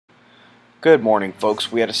Good morning,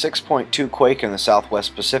 folks. We had a 6.2 quake in the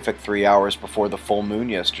Southwest Pacific 3 hours before the full moon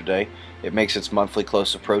yesterday. It makes its monthly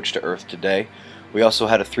close approach to Earth today. We also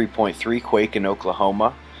had a 3.3 quake in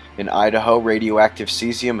Oklahoma. In Idaho, radioactive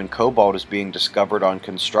cesium and cobalt is being discovered on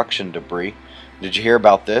construction debris. Did you hear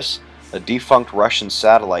about this? A defunct Russian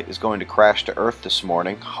satellite is going to crash to Earth this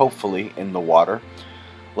morning, hopefully in the water.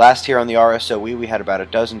 Last year on the RSOE, we had about a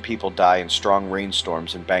dozen people die in strong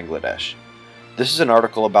rainstorms in Bangladesh. This is an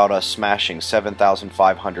article about us smashing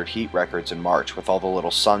 7,500 heat records in March, with all the little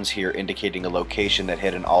suns here indicating a location that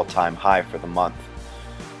hit an all-time high for the month.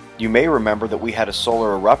 You may remember that we had a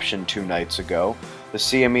solar eruption 2 nights ago. The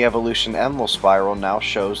CME Evolution Enlil spiral now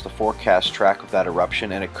shows the forecast track of that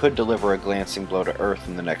eruption, and it could deliver a glancing blow to Earth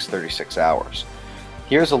in the next 36 hours.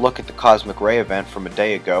 Here's a look at the cosmic ray event from a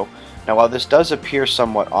day ago. Now, while this does appear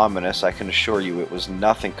somewhat ominous, I can assure you it was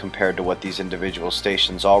nothing compared to what these individual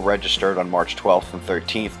stations all registered on March 12th and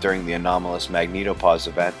 13th during the anomalous magnetopause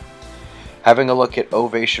event. Having a look at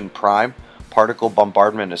Ovation Prime, particle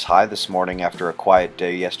bombardment is high this morning after a quiet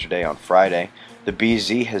day yesterday on Friday. The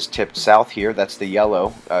BZ has tipped south here, that's the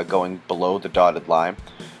yellow going below the dotted line.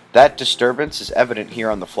 That disturbance is evident here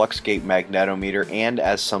on the fluxgate magnetometer and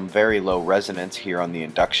as some very low resonance here on the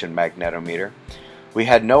induction magnetometer. We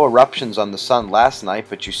had no eruptions on the sun last night,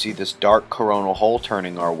 but you see this dark coronal hole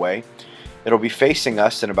turning our way. It'll be facing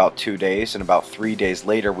us in about 2 days, and about 3 days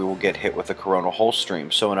later we will get hit with a coronal hole stream.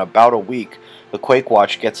 So in about a week, the Quake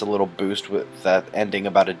Watch gets a little boost, with that ending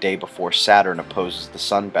about a day before Saturn opposes the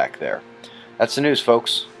sun back there. That's the news,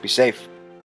 folks. Be safe.